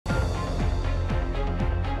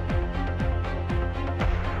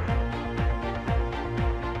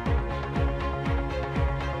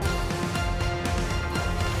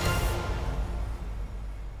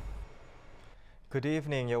Good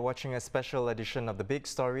evening. You're watching a special edition of The Big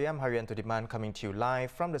Story. I'm Haryanto Diman coming to you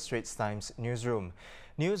live from the Straits Times newsroom.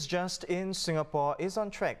 News just in: Singapore is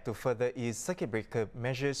on track to further ease circuit breaker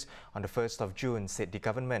measures on the 1st of June, said the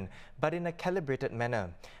government, but in a calibrated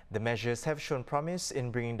manner. The measures have shown promise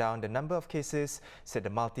in bringing down the number of cases, said the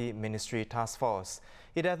multi-ministry task force.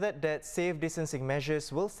 It added that safe distancing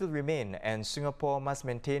measures will still remain and Singapore must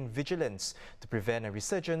maintain vigilance to prevent a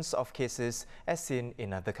resurgence of cases as seen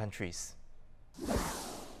in other countries.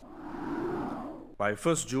 By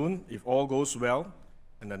 1st June, if all goes well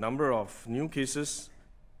and the number of new cases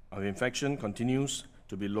of infection continues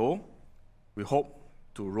to be low, we hope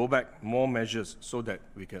to roll back more measures so that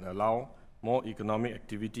we can allow more economic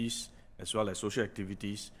activities as well as social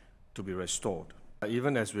activities to be restored.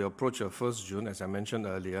 Even as we approach 1st June, as I mentioned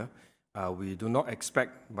earlier, we do not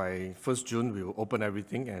expect by 1st June we will open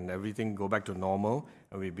everything and everything go back to normal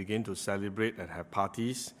and we begin to celebrate and have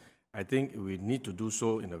parties. I think we need to do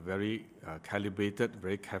so in a very calibrated,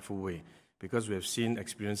 very careful way, because we have seen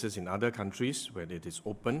experiences in other countries when it is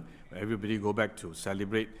open, where everybody go back to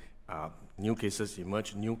celebrate, new cases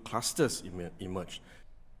emerge, new clusters emerge.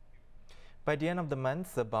 By the end of the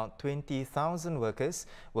month, about 20,000 workers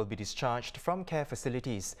will be discharged from care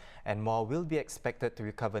facilities and more will be expected to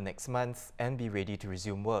recover next month and be ready to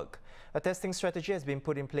resume work. A testing strategy has been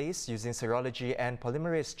put in place using serology and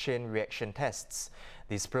polymerase chain reaction tests.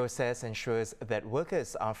 This process ensures that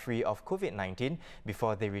workers are free of COVID-19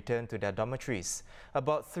 before they return to their dormitories.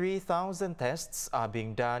 About 3,000 tests are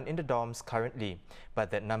being done in the dorms currently, but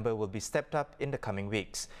that number will be stepped up in the coming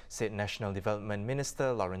weeks, said National Development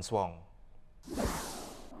Minister Lawrence Wong.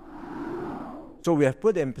 So we have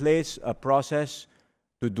put in place a process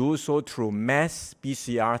to do so through mass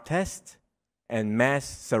PCR test and mass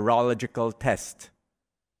serological test.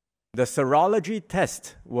 The serology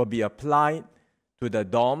test will be applied to the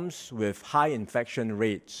dorms with high infection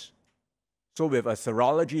rates. So with a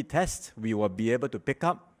serology test, we will be able to pick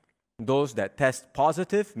up those that test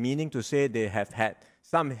positive, meaning to say they have had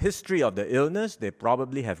some history of the illness, they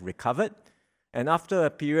probably have recovered, and after a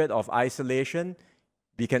period of isolation,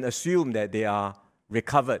 we can assume that they are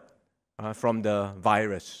recovered from the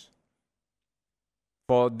virus.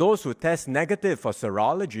 For those who test negative for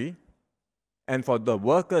serology, and for the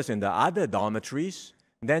workers in the other dormitories,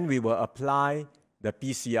 then we will apply the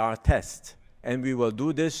PCR test. And we will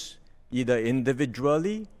do this either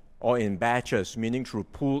individually or in batches, meaning through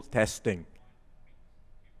pooled testing.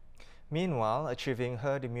 Meanwhile, achieving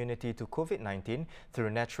herd immunity to COVID-19 through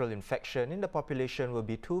natural infection in the population will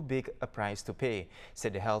be too big a price to pay,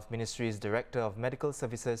 said the Health Ministry's Director of Medical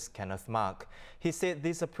Services, Kenneth Mark. He said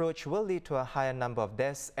this approach will lead to a higher number of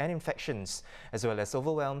deaths and infections, as well as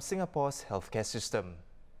overwhelm Singapore's healthcare system.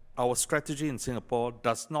 Our strategy in Singapore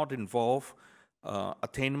does not involve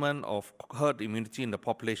attainment of herd immunity in the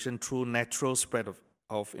population through natural spread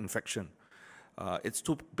of infection. It's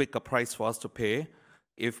too big a price for us to pay.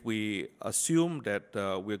 If we assume that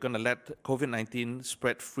we're going to let COVID-19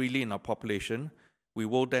 spread freely in our population, we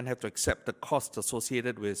will then have to accept the cost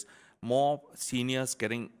associated with more seniors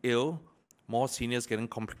getting ill, more seniors getting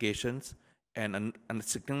complications, and a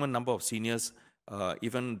significant number of seniors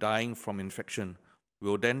even dying from infection. We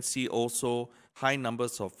will then see also high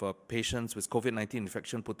numbers of patients with COVID-19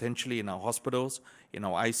 infection potentially in our hospitals, in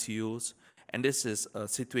our ICUs, and this is a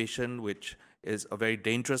situation which is a very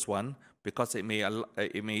dangerous one, because it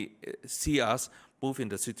may see us move in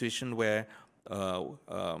the situation where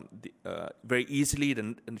very easily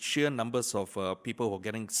the sheer numbers of people who are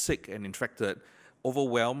getting sick and infected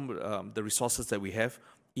overwhelm the resources that we have,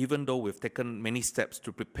 even though we've taken many steps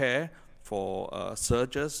to prepare for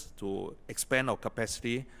surges, to expand our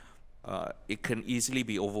capacity. It can easily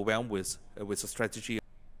be overwhelmed with a strategy.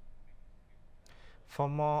 For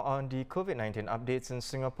more on the COVID-19 updates in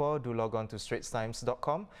Singapore, do log on to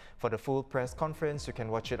straitstimes.com. For the full press conference, you can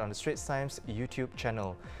watch it on the Straits Times YouTube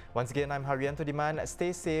channel. Once again, I'm Haryanto Diman.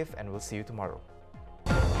 Stay safe and we'll see you tomorrow.